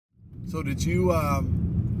So did you,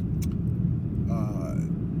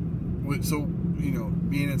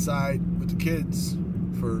 being inside with the kids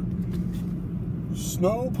for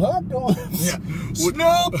Snowpocalypse. Yeah.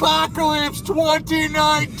 Snowpocalypse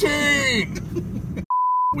 2019!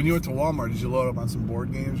 When you went to Walmart, did you load up on some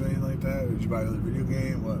board games or anything like that? Or did you buy another video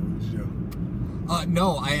game? What did you do?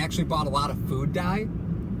 No, I actually bought a lot of food dye.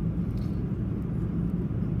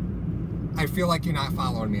 I feel like you're not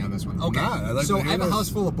following me on this one. Okay, so I have a house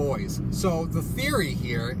full of boys. So the theory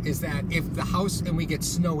here is that if the house and we get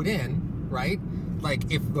snowed in, right? Like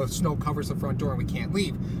if the snow covers the front door and we can't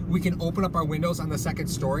leave, we can open up our windows on the second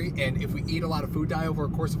story, and if we eat a lot of food dye over a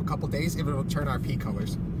course of a couple days, it will turn our pee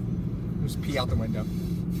colors. Just pee out the window.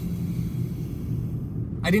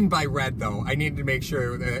 I didn't buy red though. I needed to make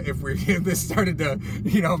sure that if this started to,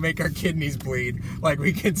 make our kidneys bleed, like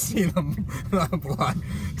we could see them blood.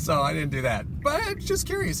 So I didn't do that. But I'm just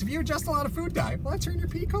curious, if you ingest a lot of food dye, will that turn your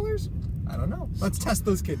pee colors? I don't know. Let's test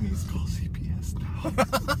those kidneys. Call CPS now.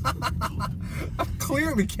 I'm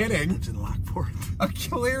clearly kidding. It's in Lockport. I'm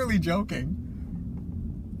clearly joking.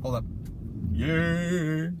 Hold up.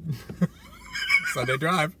 Yeah. Sunday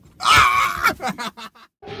drive.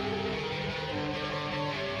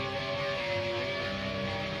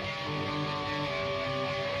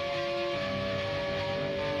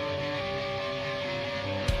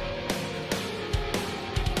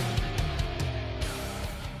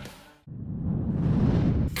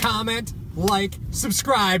 Comment, like,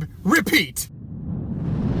 subscribe, repeat.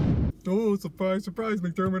 Oh, surprise, surprise,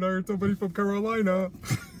 McDermott hired somebody from Carolina.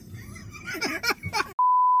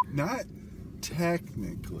 Not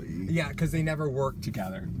technically. Yeah, because they never worked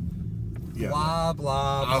together. Yeah. Blah,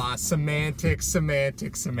 blah, blah. Semantics,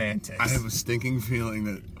 semantics, semantics. I have a stinking feeling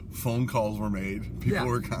that phone calls were made. People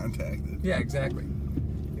were contacted. Yeah, exactly.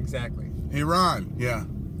 Exactly. Hey, Ron. Yeah.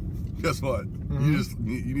 Guess what? Mm-hmm.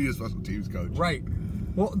 You need a special teams coach. Right.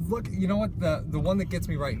 Well, look, you know what? The one that gets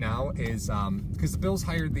me right now is because the Bills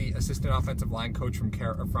hired the assistant offensive line coach from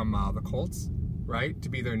the Colts, right, to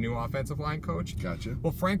be their new offensive line coach. Gotcha.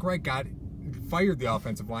 Well, Frank Reich fired the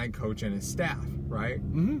offensive line coach and his staff, right?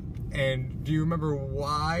 Mm-hmm. And do you remember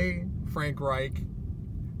why Frank Reich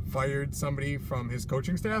fired somebody from his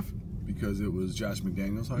coaching staff? Because it was Josh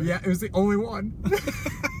McDaniels hired? Yeah, it was the only one.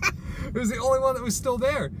 It was the only one that was still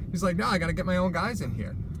there. He's like, no, I got to get my own guys in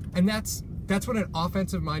here. And that's what an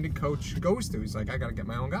offensive-minded coach goes through. He's like, I got to get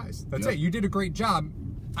my own guys. That's it. You did a great job.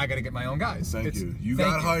 I got to get my own guys. Thank you. You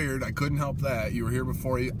got hired. I couldn't help that. You were here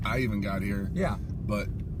before I even got here. Yeah. But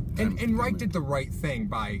and Wright did the right thing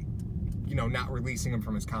by, not releasing him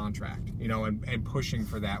from his contract, and pushing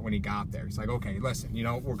for that when he got there. He's like, okay, listen,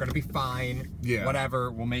 we're going to be fine. Yeah.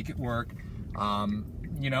 Whatever. We'll make it work.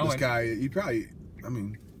 This guy,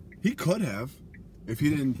 he could have if he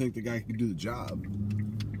didn't think the guy could do the job.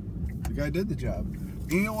 The guy did the job.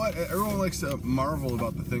 And you know what? Everyone likes to marvel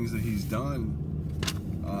about the things that he's done.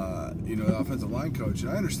 The offensive line coach.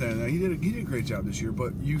 And I understand that he did a great job this year. But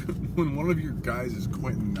when one of your guys is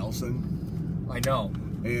Quentin Nelson, I know,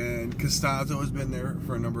 and Costanzo has been there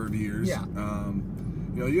for a number of years. Yeah.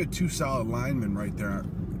 You had two solid linemen right there.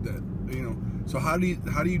 That So how do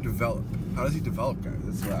you develop? How does he develop guys?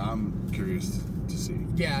 That's what I'm curious to see.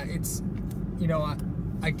 Yeah, it's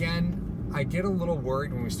again. I get a little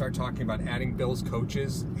worried when we start talking about adding Bills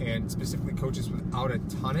coaches, and specifically coaches without a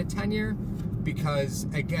ton of tenure, because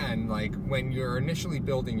again, like when you're initially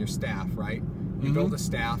building your staff, right? You build a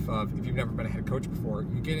staff of, if you've never been a head coach before,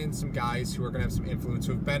 you get in some guys who are going to have some influence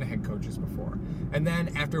who have been head coaches before. And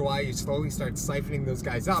then after a while, you slowly start siphoning those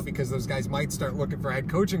guys out because those guys might start looking for a head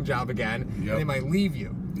coaching job again, and they might leave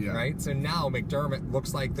you, right? So now McDermott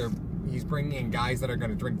looks like he's bringing in guys that are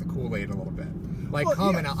going to drink the Kool-Aid a little bit. Like,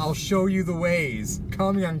 and I'll show you the ways.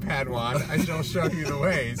 Come, young Padawan, I shall show you the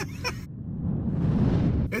ways.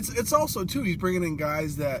 It's also, too, he's bringing in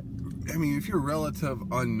guys that, if you're a relative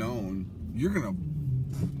unknown, you're gonna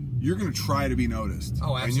try to be noticed.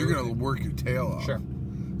 Oh, absolutely. And you're gonna work your tail off. Sure.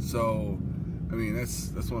 So,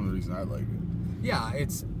 that's one of the reasons I like it. Yeah,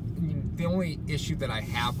 it's the only issue that I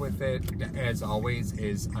have with it, as always,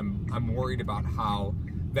 is I'm worried about how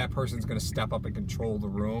that person's going to step up and control the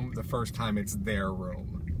room the first time it's their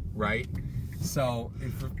room, right? So,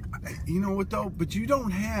 you know what though? But you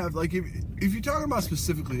don't have, like, if you're talking about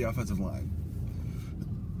specifically the offensive line,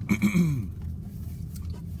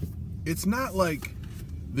 it's not like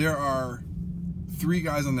there are 3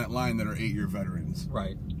 guys on that line that are 8-year veterans,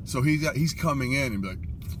 right? So he's coming in and be like,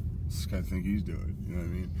 this guy think he's doing, you know what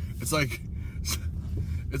I mean? It's like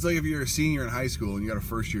if you're a senior in high school and you got a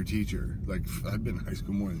first-year teacher. Like, I've been in high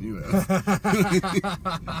school more than you have.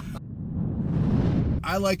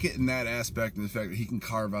 I like it in that aspect, and the fact that he can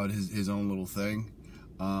carve out his own little thing.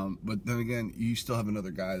 But then again, you still have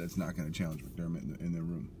another guy that's not going to challenge McDermott in the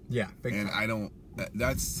room. Yeah, and I don't.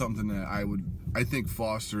 That's something that I think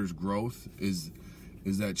Foster's growth is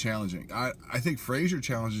that challenging. I think Frazier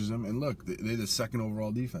challenges him, and look, they're the second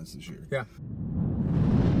overall defense this year. Yeah.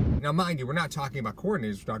 Now, mind you, we're not talking about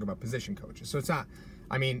coordinators, we're talking about position coaches. So it's not,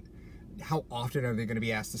 I mean, how often are they going to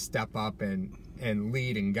be asked to step up and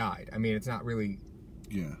lead and guide? I mean, it's not really,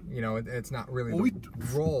 it's not really the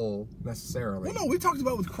role necessarily. Well, no, we talked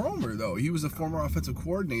about with Cromer, though. He was a former offensive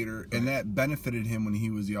coordinator, and that benefited him when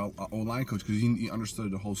he was the O-line coach because he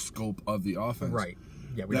understood the whole scope of the offense. Right.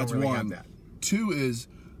 Yeah, we don't really have that. Two is,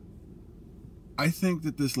 I think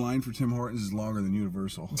that this line for Tim Hortons is longer than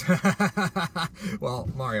Universal. Well,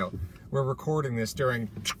 Mario, we're recording this during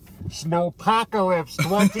Snowpocalypse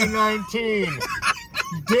 2019.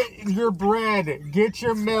 Get your bread. Get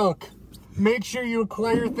your milk. Make sure you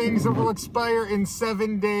acquire things that will expire in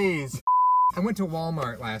 7 days. I went to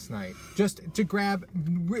Walmart last night just to grab,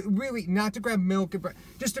 really, not to grab milk,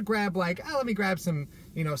 just to grab let me grab some,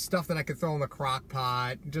 stuff that I could throw in the crock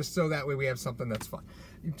pot, just so that way we have something that's fun.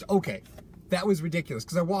 Okay. That was ridiculous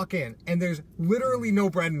because I walk in and there's literally no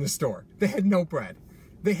bread in the store. They had no bread.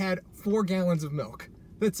 They had 4 gallons of milk.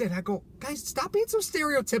 That's it. I go, guys, stop being so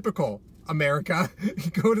stereotypical, America.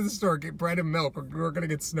 Go to the store, get bread and milk. We're going to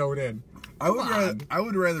get snowed in. I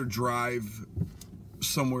would rather drive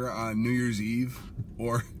somewhere on New Year's Eve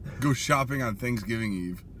or go shopping on Thanksgiving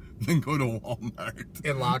Eve than go to Walmart.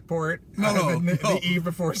 In Lockport? No. The eve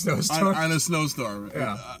before a snowstorm? On a snowstorm.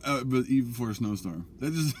 Yeah. But eve before a snowstorm.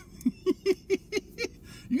 That just...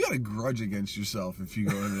 You got a grudge against yourself if you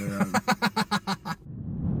go in there.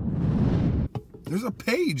 There's a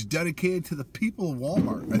page dedicated to the people of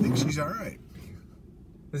Walmart. I think she's all right.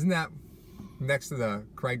 Isn't that next to the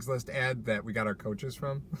Craigslist ad that we got our coaches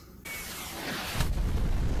from?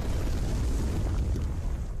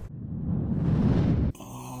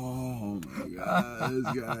 Oh my God, this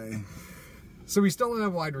guy. So we still don't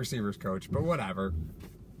have wide receivers coach, but whatever.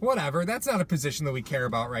 Whatever, that's not a position that we care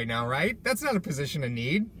about right now, right? That's not a position of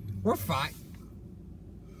need. We're fine.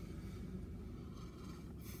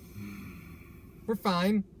 We're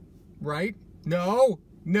fine, right? No,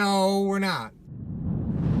 we're not.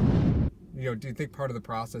 Do you think part of the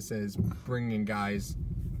process is bringing guys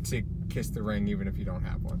to kiss the ring even if you don't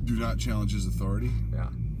have one? Do not challenge his authority? Yeah. I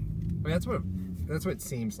mean, that's what it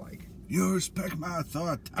seems like. You respect my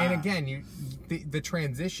authority. And again, the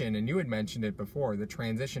transition, and you had mentioned it before, the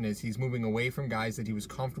transition is he's moving away from guys that he was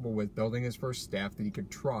comfortable with, building his first staff that he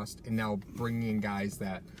could trust, and now bringing in guys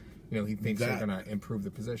that, he thinks are going to improve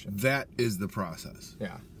the position. That is the process.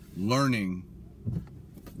 Yeah. Learning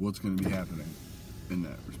what's going to be happening in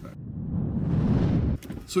that respect.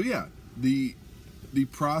 So yeah, the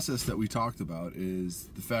process that we talked about is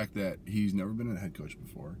the fact that he's never been a head coach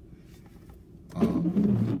before.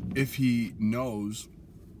 If he knows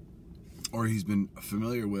or he's been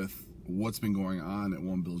familiar with what's been going on at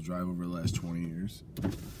One Bills Drive over the last 20 years,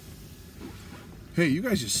 hey, you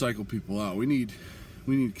guys just cycle people out. We need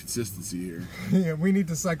consistency here. Yeah, we need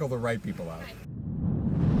to cycle the right people out.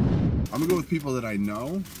 I'm gonna go with people that I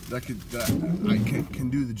know that can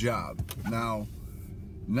do the job. Now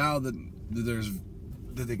that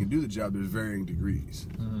they can do the job, there's varying degrees.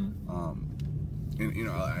 Mm-hmm. And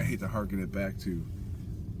I hate to harken it back to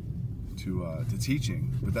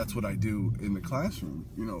teaching, but that's what I do in the classroom.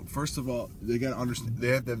 First of all, they got to understand. They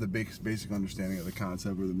have to have the basic understanding of the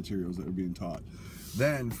concept or the materials that are being taught.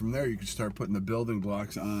 Then from there, you can start putting the building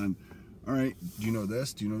blocks on. All right, do you know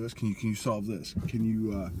this? Do you know this? Can you solve this? Can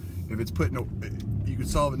you, if it's put in you can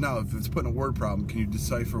solve it now. If it's put in a word problem, can you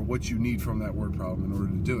decipher what you need from that word problem in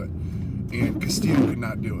order to do it? And Castillo could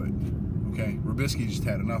not do it. Okay, Robisky just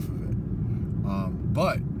had enough of it.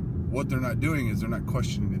 But what they're not doing is they're not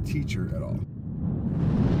questioning the teacher at all.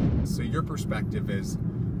 So your perspective is,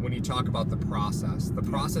 when you talk about the process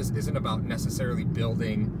isn't about necessarily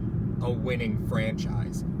building a winning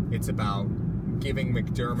franchise. It's about giving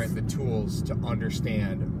McDermott the tools to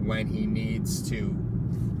understand when he needs to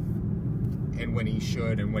and when he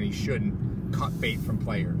should and when he shouldn't cut bait from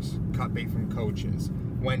players, cut bait from coaches,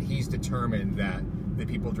 when he's determined that the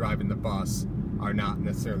people driving the bus are not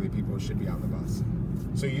necessarily people who should be on the bus.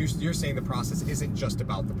 So you're saying the process isn't just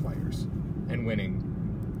about the players and winning.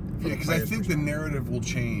 Yeah, because I think the narrative will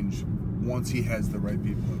change once he has the right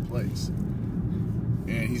people in place.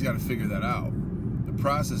 And he's got to figure that out. The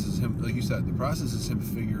process is him, like you said, the process is him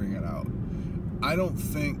figuring it out. I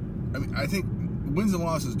think wins and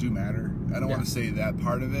losses do matter. I don't want to say that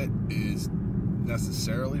part of it is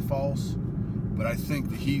necessarily false, but I think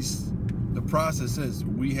that he's the process is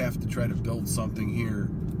we have to try to build something here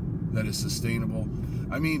that is sustainable.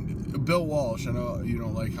 I mean, Bill Walsh, I know you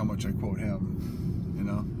don't like how much I quote him, you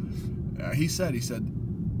know. He said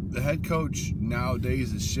the head coach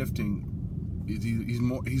nowadays is shifting.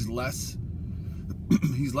 He's less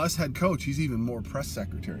head coach. He's even more press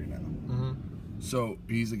secretary now. Mm-hmm. So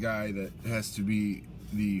he's a guy that has to be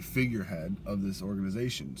the figurehead of this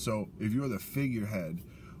organization. So if you're the figurehead,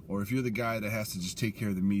 or if you're the guy that has to just take care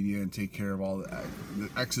of the media and take care of all the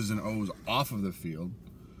X's and O's off of the field,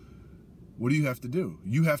 what do you have to do?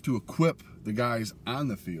 You have to equip the guys on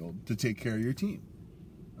the field to take care of your team.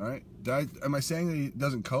 All right? Am I saying that he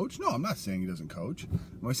doesn't coach? No, I'm not saying he doesn't coach.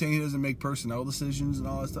 Am I saying he doesn't make personnel decisions and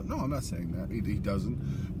all that stuff? No, I'm not saying that. He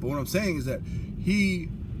doesn't. But what I'm saying is that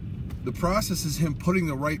the process is him putting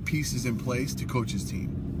the right pieces in place to coach his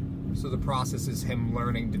team. So the process is him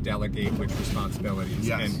learning to delegate which responsibilities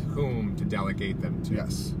and whom to delegate them to.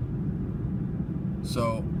 Yes.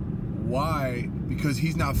 So why? Because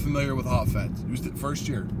he's not familiar with offense. It was the first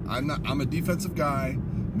year. I'm a defensive guy.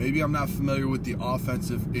 Maybe I'm not familiar with the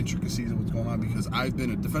offensive intricacies of what's going on because I've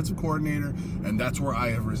been a defensive coordinator and that's where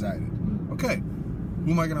I have resided. Okay,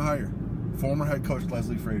 who am I going to hire? Former head coach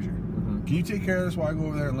Leslie Frazier. Mm-hmm. Can you take care of this while I go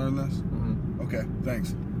over there and learn this? Mm-hmm. Okay,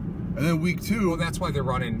 thanks. And then week 2. Well, that's why they're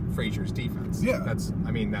running Frazier's defense. Yeah. That's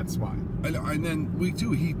why. And then week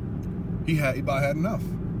 2, he about had enough.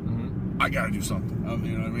 Mm-hmm. I got to do something.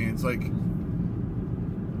 You know what I mean? It's like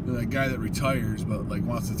that guy that retires but like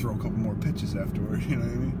wants to throw a couple more pitches afterward. You know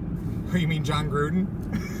what I mean? Oh, you mean John Gruden?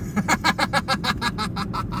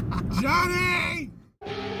 Johnny!